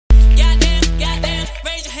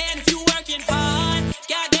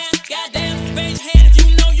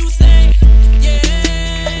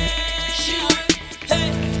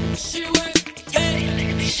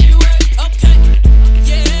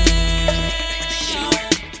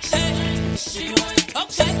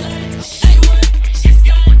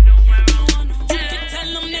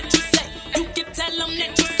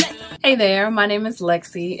there, my name is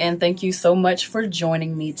Lexi, and thank you so much for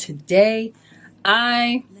joining me today.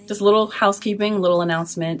 Just a little housekeeping, little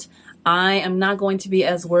announcement. I am not going to be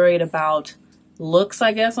as worried about looks,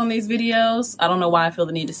 I guess, on these videos. I don't know why I feel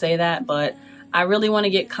the need to say that, but I really want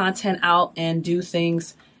to get content out and do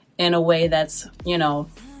things in a way that's,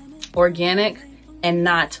 organic and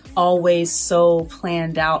not always so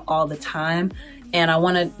planned out all the time. And I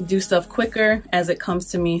want to do stuff quicker as it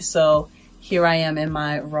comes to me, so here I am in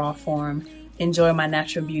my raw form. Enjoy my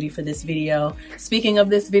natural beauty for this video. Speaking of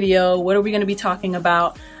this video, what are we going to be talking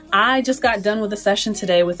about? I just got done with a session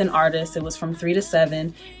today with an artist. It was from 3 to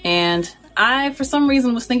 7, and I, for some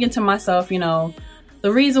reason, was thinking to myself,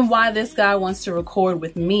 the reason why this guy wants to record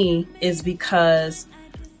with me is because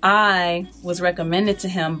I was recommended to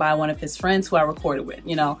him by one of his friends who I recorded with.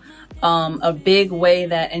 A big way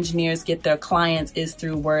that engineers get their clients is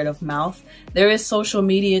through word of mouth. There is social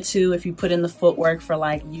media too. If you put in the footwork for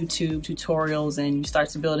like YouTube tutorials and you start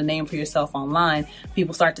to build a name for yourself online,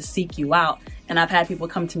 people start to seek you out. And I've had people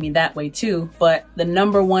come to me that way too. But the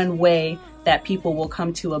number one way that people will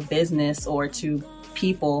come to a business or to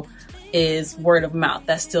people is word of mouth.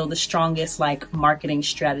 That's still the strongest marketing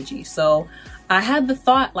strategy. So I had the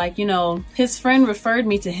thought his friend referred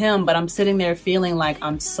me to him, but I'm sitting there feeling like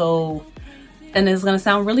and it's gonna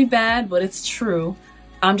sound really bad, but it's true.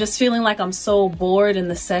 I'm just feeling like I'm so bored in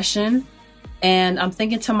the session, and I'm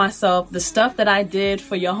thinking to myself, the stuff that I did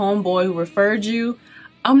for your homeboy who referred you,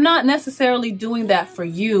 I'm not necessarily doing that for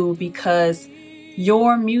you because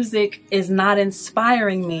your music is not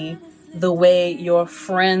inspiring me the way your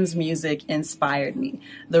friend's music inspired me.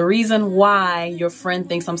 The reason why your friend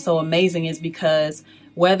thinks I'm so amazing is because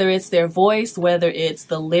whether it's their voice, whether it's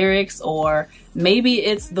the lyrics, or maybe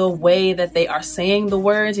it's the way that they are saying the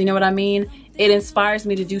words, you know what I mean? It inspires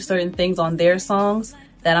me to do certain things on their songs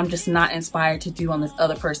that I'm just not inspired to do on this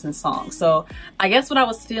other person's song. So I guess what I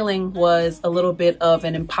was feeling was a little bit of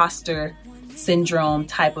an imposter syndrome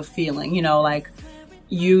type of feeling,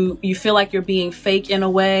 you feel like you're being fake in a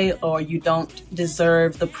way, or you don't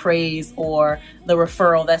deserve the praise or the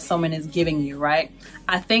referral that someone is giving you, right?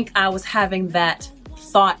 I think I was having that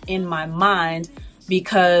thought in my mind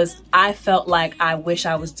because I felt like I wish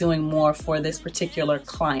I was doing more for this particular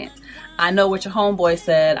client. I know what your homeboy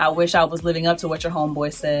said. I wish I was living up to what your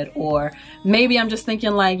homeboy said. Or maybe I'm just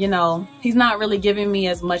thinking he's not really giving me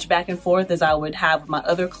as much back and forth as I would have with my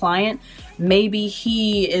other client. Maybe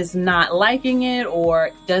he is not liking it,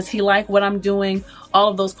 or does he like what I'm doing? All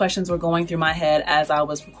of those questions were going through my head as I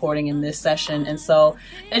was recording in this session. And so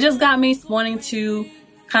it just got me wanting to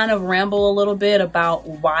kind of ramble a little bit about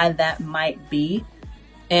why that might be.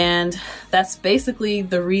 And that's basically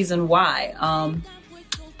the reason why.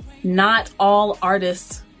 Not all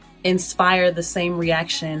artists inspire the same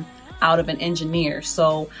reaction out of an engineer.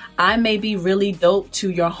 So I may be really dope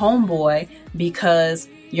to your homeboy because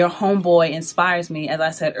your homeboy inspires me. As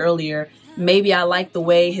I said earlier, maybe I like the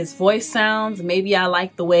way his voice sounds. Maybe I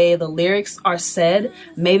like the way the lyrics are said.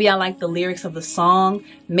 Maybe I like the lyrics of the song.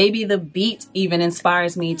 Maybe the beat even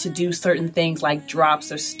inspires me to do certain things like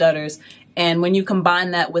drops or stutters. And when you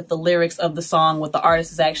combine that with the lyrics of the song, what the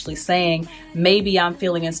artist is actually saying, maybe I'm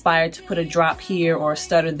feeling inspired to put a drop here or a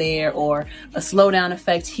stutter there, or a slowdown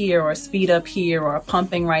effect here, or a speed up here, or a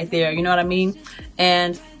pumping right there. You know what I mean?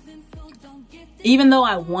 And even though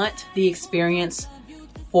I want the experience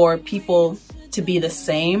for people to be the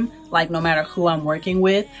same, no matter who I'm working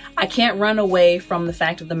with, I can't run away from the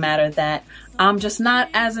fact of the matter that I'm just not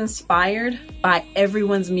as inspired by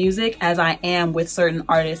everyone's music as I am with certain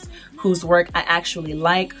artists whose work I actually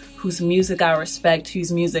like, whose music I respect,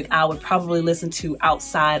 whose music I would probably listen to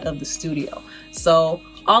outside of the studio. So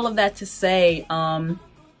all of that to say,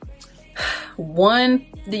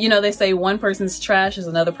 they say one person's trash is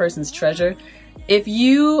another person's treasure. If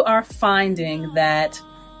you are finding that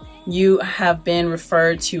you have been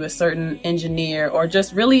referred to a certain engineer, or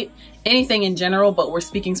just really anything in general, but we're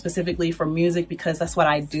speaking specifically for music because that's what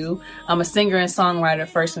I do. I'm a singer and songwriter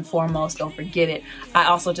first and foremost, don't forget it. I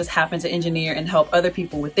also just happen to engineer and help other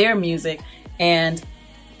people with their music. And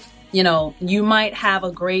you might have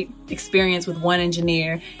a great experience with one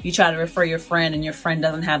engineer. You try to refer your friend and your friend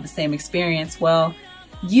doesn't have the same experience. Well,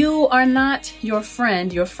 you are not your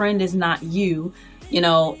friend. Your friend is not you.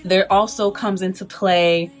 There also comes into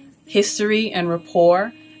play history and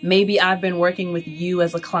rapport. Maybe I've been working with you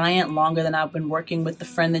as a client longer than I've been working with the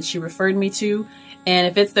friend that you referred me to. And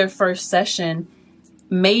if it's their first session,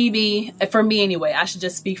 maybe, for me anyway, I should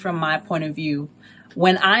just speak from my point of view.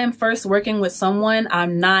 When I am first working with someone,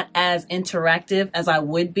 I'm not as interactive as I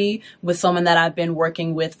would be with someone that I've been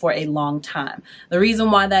working with for a long time. The reason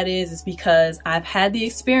why that is because I've had the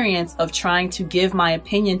experience of trying to give my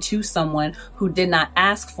opinion to someone who did not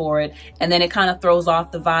ask for it, and then it kind of throws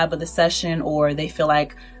off the vibe of the session, or they feel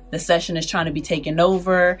like the session is trying to be taken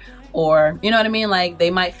over, or you know what I mean? Like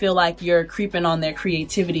they might feel like you're creeping on their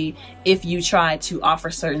creativity if you try to offer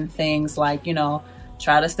certain things like, you know,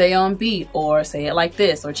 try to stay on beat or say it like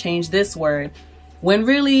this or change this word. When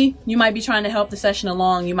really you might be trying to help the session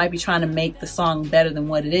along, you might be trying to make the song better than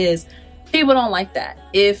what it is. People don't like that.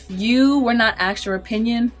 If you were not asked your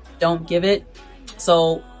opinion, don't give it.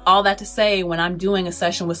 So all that to say, when I'm doing a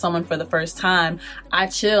session with someone for the first time, I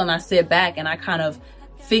chill and I sit back and I kind of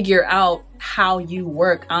figure out how you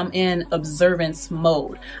work. I'm in observance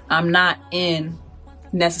mode. I'm not in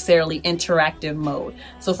necessarily interactive mode.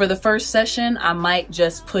 So for the first session, I might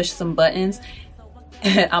just push some buttons.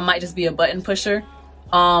 I might just be a button pusher.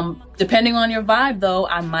 Depending on your vibe though,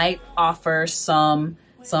 I might offer some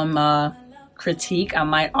critique. I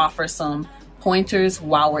might offer some pointers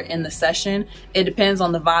while we're in the session. It depends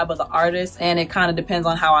on the vibe of the artist, and it kind of depends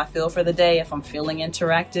on how I feel for the day, if I'm feeling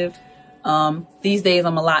interactive. These days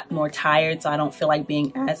I'm a lot more tired, so I don't feel like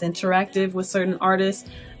being as interactive with certain artists,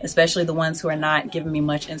 especially the ones who are not giving me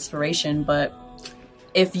much inspiration. But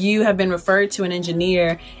if you have been referred to an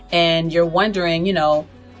engineer and you're wondering, you know,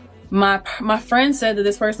 my friend said that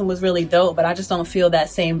this person was really dope, but I just don't feel that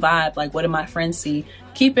same vibe. Like, what did my friend see?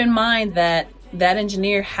 Keep in mind that that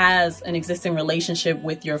engineer has an existing relationship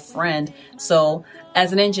with your friend. So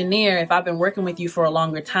as an engineer, if I've been working with you for a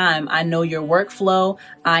longer time, I know your workflow.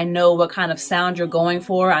 I know what kind of sound you're going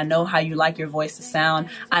for. I know how you like your voice to sound.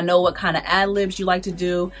 I know what kind of ad-libs you like to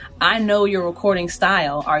do. I know your recording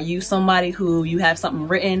style. Are you somebody who you have something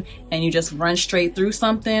written and you just run straight through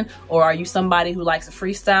something? Or are you somebody who likes a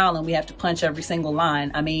freestyle and we have to punch every single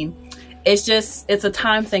line? I mean, it's a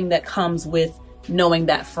time thing that comes with knowing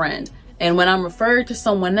that friend. And when I'm referred to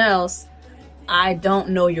someone else, I don't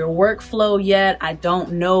know your workflow yet. I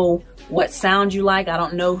don't know what sound you like. I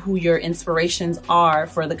don't know who your inspirations are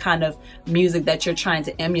for the kind of music that you're trying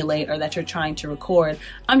to emulate or that you're trying to record.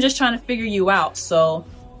 I'm just trying to figure you out. So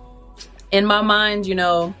in my mind, you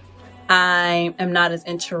know, I am not as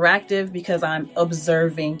interactive because I'm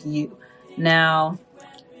observing you. Now,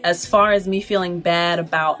 as far as me feeling bad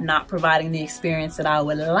about not providing the experience that I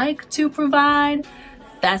would like to provide,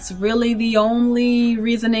 that's really the only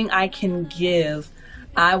reasoning I can give.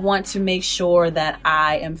 I want to make sure that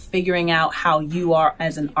I am figuring out how you are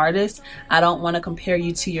as an artist. I don't want to compare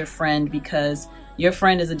you to your friend because your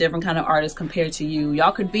friend is a different kind of artist compared to you.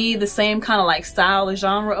 Y'all could be the same kind of like style or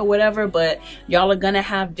genre or whatever, but y'all are gonna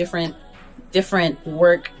have different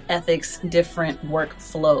work ethics, different work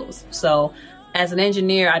flows. So as an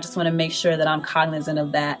engineer, I just want to make sure that I'm cognizant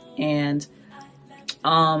of that. And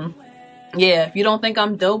yeah, if you don't think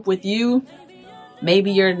I'm dope with you,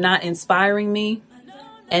 maybe you're not inspiring me.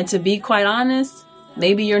 And to be quite honest,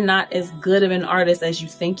 maybe you're not as good of an artist as you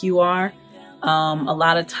think you are. A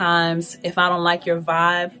lot of times, if I don't like your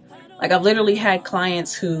vibe, like I've literally had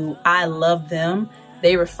clients who I love them.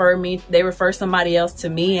 They refer somebody else to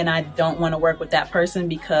me, and I don't want to work with that person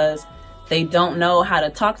because they don't know how to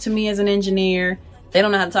talk to me as an engineer. They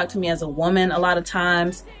don't know how to talk to me as a woman a lot of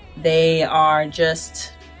times. They are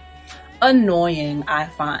just annoying, I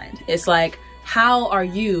find. It's like, how are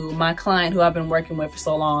you, my client who I've been working with for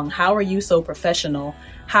so long, how are you so professional?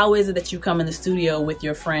 How is it that you come in the studio with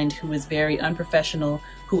your friend who is very unprofessional,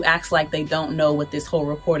 who acts like they don't know what this whole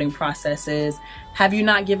recording process is? Have you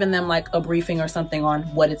not given them like a briefing or something on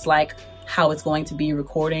what it's like, how it's going to be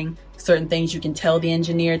recording? Certain things you can tell the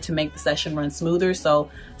engineer to make the session run smoother.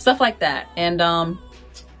 So stuff like that. And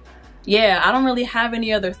yeah, I don't really have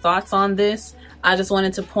any other thoughts on this. I just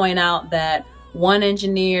wanted to point out that one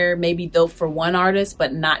engineer may be dope for one artist,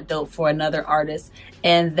 but not dope for another artist.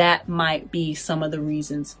 And that might be some of the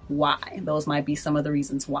reasons why. Those might be some of the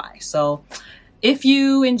reasons why. So if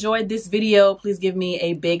you enjoyed this video, please give me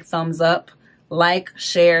a big thumbs up. Like,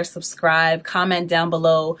 share, subscribe, comment down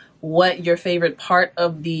below what your favorite part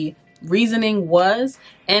of the reasoning was.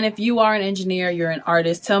 And if you are an engineer, you're an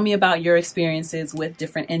artist, tell me about your experiences with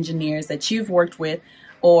different engineers that you've worked with,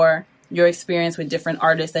 or your experience with different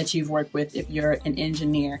artists that you've worked with if you're an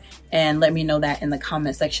engineer, and let me know that in the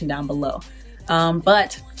comment section down below.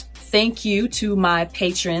 But thank you to my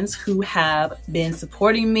patrons who have been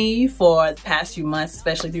supporting me for the past few months,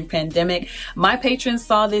 especially through pandemic. My patrons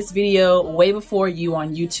saw this video way before you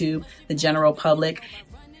on YouTube, the general public.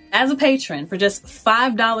 As a patron, for just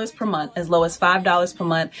 $5 per month, as low as $5 per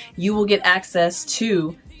month, you will get access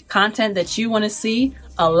to content that you want to see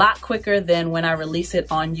a lot quicker than when I release it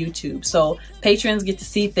on YouTube. So patrons get to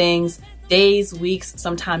see things days, weeks,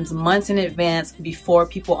 sometimes months in advance before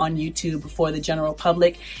people on YouTube, before the general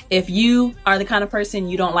public. If you are the kind of person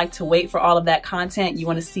you don't like to wait for all of that content, you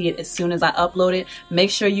want to see it as soon as I upload it,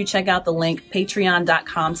 make sure you check out the link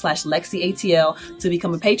patreon.com/LexiATL to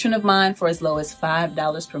become a patron of mine for as low as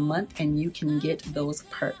 $5 per month, and you can get those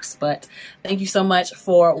perks. But thank you so much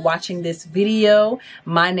for watching this video.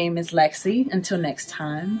 My name is Lexi. Until next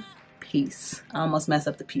time, peace. I almost messed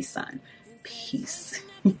up the peace sign. Peace.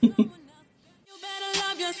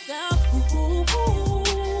 Love yourself. Ooh, ooh, ooh.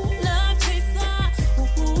 Love chaser.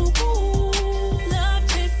 Ooh, ooh, ooh. Love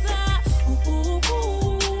chaser. Ooh, ooh,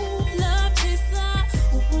 ooh. Love chaser.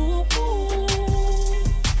 Ooh, ooh, ooh.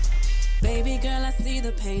 Baby girl, I see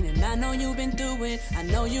the pain and I know you've been through it. I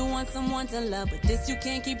know you want someone to love, but this you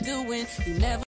can't keep doing. You never